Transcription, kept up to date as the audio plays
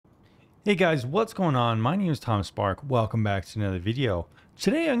Hey guys, what's going on? My name is Tom Spark. Welcome back to another video.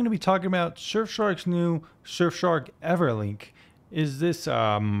 Today I'm going to be talking about Surfshark's new Surfshark Everlink. Is this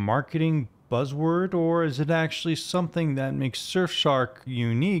a marketing buzzword, or is it actually something that makes Surfshark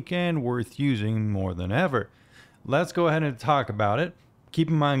unique and worth using more than ever? Let's go ahead and talk about it. Keep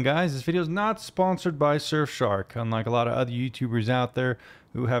in mind, guys, this video is not sponsored by Surfshark, unlike a lot of other YouTubers out there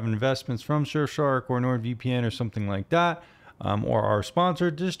who have investments from Surfshark or NordVPN or something like that. Or are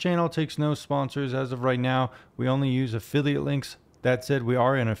sponsored. This channel takes no sponsors as of right now. We only use affiliate links. That said, we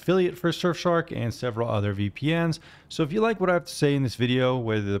are an affiliate for Surfshark and several other VPNs. So if you like what I have to say in this video,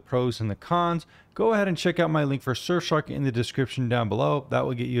 whether the pros and the cons, go ahead and check out my link for Surfshark in the description down below. That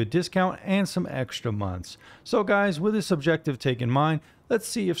will get you a discount and some extra months. So guys, with this objective take in mind, let's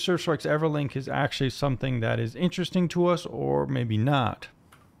see if Surfshark's Everlink is actually something that is interesting to us or maybe not.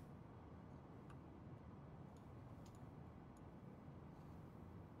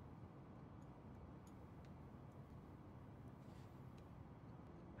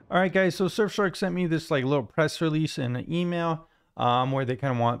 All right, guys. So Surfshark sent me this like little press release and an email where they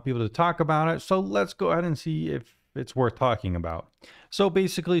kind of want people to talk about it. So let's go ahead and see if it's worth talking about. So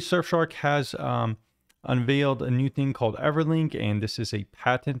basically, Surfshark has unveiled a new thing called Everlink, and this is a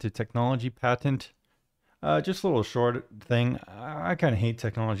patent, a technology patent. Just a little short thing. I kind of hate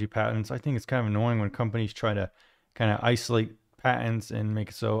technology patents. I think it's kind of annoying when companies try to kind of isolate patents and make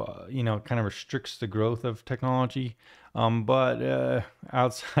it so, kind of restricts the growth of technology. But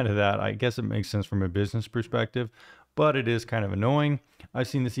outside of that, I guess it makes sense from a business perspective, but it is kind of annoying. I've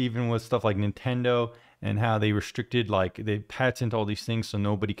seen this even with stuff like Nintendo and how they restricted, like they patent all these things so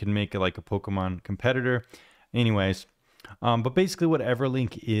nobody can make it like a Pokemon competitor. Anyways, but basically what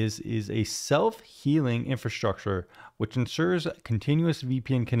Everlink is a self-healing infrastructure which ensures continuous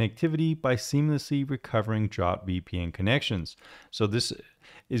VPN connectivity by seamlessly recovering dropped VPN connections. So this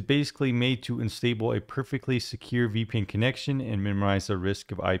is basically made to enable a perfectly secure VPN connection and minimize the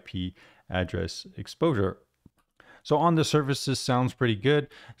risk of IP address exposure. So on the surface, this sounds pretty good.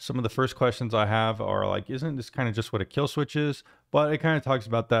 Some of the first questions I have are like, isn't this kind of just what a kill switch is? But it kind of talks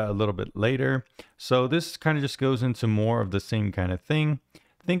about that a little bit later. So this kind of just goes into more of the same kind of thing.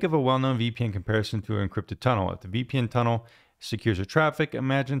 Think of a well-known VPN comparison to an encrypted tunnel. If the VPN tunnel secures your traffic,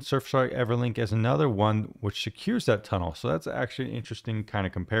 imagine Surfshark Everlink as another one which secures that tunnel. So that's actually an interesting kind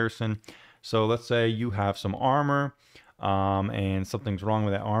of comparison. So let's say you have some armor and something's wrong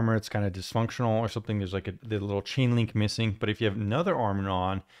with that armor. It's kind of dysfunctional or something. There's like the little chain link missing. But if you have another armor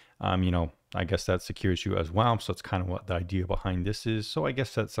on, I guess that secures you as well. So it's kind of what the idea behind this is. So I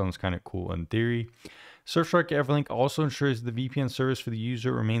guess that sounds kind of cool in theory. Surfshark Everlink also ensures the VPN service for the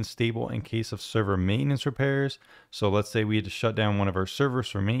user remains stable in case of server maintenance repairs. So let's say we had to shut down one of our servers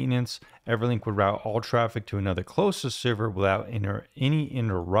for maintenance. Everlink would route all traffic to another closest server without any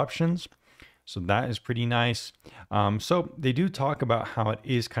interruptions. So that is pretty nice. So they do talk about how it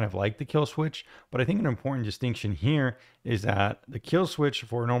is kind of like the kill switch, but I think an important distinction here is that the kill switch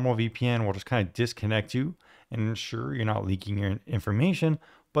for a normal VPN will just kind of disconnect you and ensure you're not leaking your information.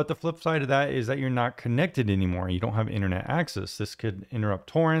 But the flip side of that is that you're not connected anymore. You don't have internet access. This could interrupt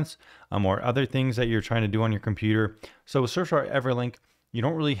torrents or other things that you're trying to do on your computer. So with Surfshark Everlink, you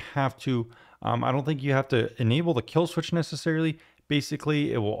don't really have to, I don't think you have to enable the kill switch necessarily.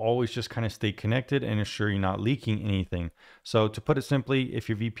 Basically, it will always just kind of stay connected and ensure you're not leaking anything. So to put it simply, if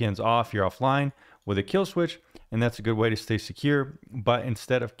your VPN's off, you're offline with a kill switch, and that's a good way to stay secure. But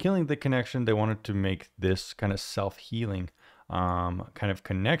instead of killing the connection, they wanted to make this kind of self-healing kind of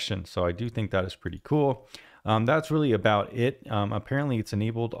connection. So I do think that is pretty cool. That's really about it. Apparently it's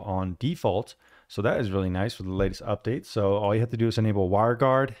enabled on default. So that is really nice with the latest update. So all you have to do is enable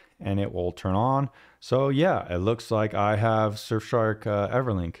WireGuard and it will turn on. So yeah, it looks like I have Surfshark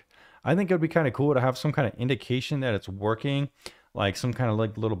Everlink. I think it would be kind of cool to have some kind of indication that it's working, like some kind of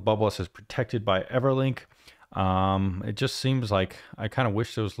like little bubble that says protected by Everlink. It just seems like I kind of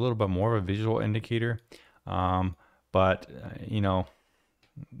wish there was a little bit more of a visual indicator. But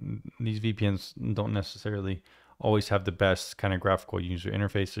these VPNs don't necessarily always have the best kind of graphical user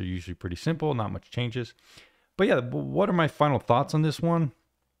interface. They're usually pretty simple, not much changes. But yeah, what are my final thoughts on this one?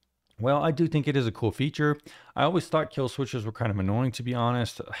 Well, I do think it is a cool feature. I always thought kill switches were kind of annoying, to be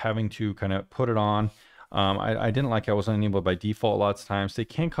honest, having to kind of put it on. I didn't like I wasn't enabled by default lots of times. They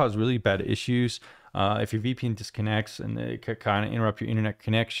can cause really bad issues. If your VPN disconnects and it could kind of interrupt your internet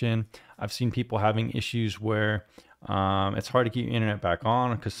connection. I've seen people having issues where it's hard to keep your internet back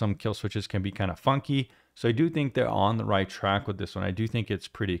on because some kill switches can be kind of funky. So I do think they're on the right track with this one. I do think it's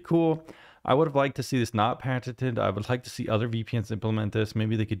pretty cool. I would have liked to see this not patented. I would like to see other VPNs implement this.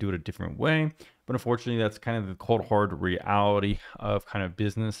 Maybe they could do it a different way. But unfortunately, that's kind of the cold hard reality of kind of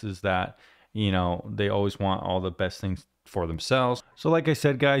business, is that, you know, they always want all the best things for themselves. So like I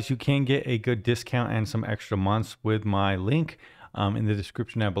said, guys, you can get a good discount and some extra months with my link in the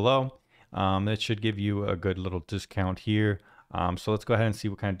description down below. That should give you a good little discount here. So let's go ahead and see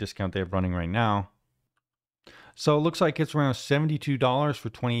what kind of discount they have running right now. So it looks like it's around $72 for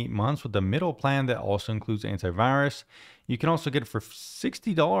 28 months with the middle plan that also includes antivirus. You can also get it for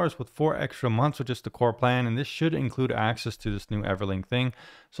 $60 with 4 extra months with just the core plan, and this should include access to this new Everlink thing.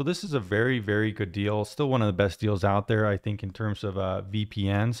 So this is a very, very good deal. Still one of the best deals out there, I think, in terms of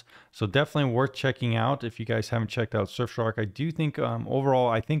VPNs. So definitely worth checking out if you guys haven't checked out Surfshark. I do think overall,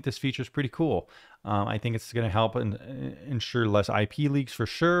 I think this feature is pretty cool. I think it's going to help ensure less IP leaks for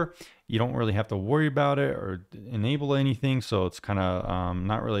sure. You don't really have to worry about it or enable anything, so it's kind of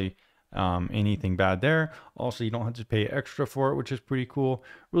not really anything bad there. Also, you don't have to pay extra for it, which is pretty cool.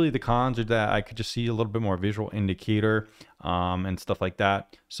 Really, the cons are that I could just see a little bit more visual indicator and stuff like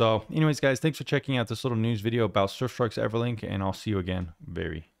that. So anyways, guys, thanks for checking out this little news video about Surfshark's Everlink, and I'll see you again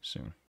very soon.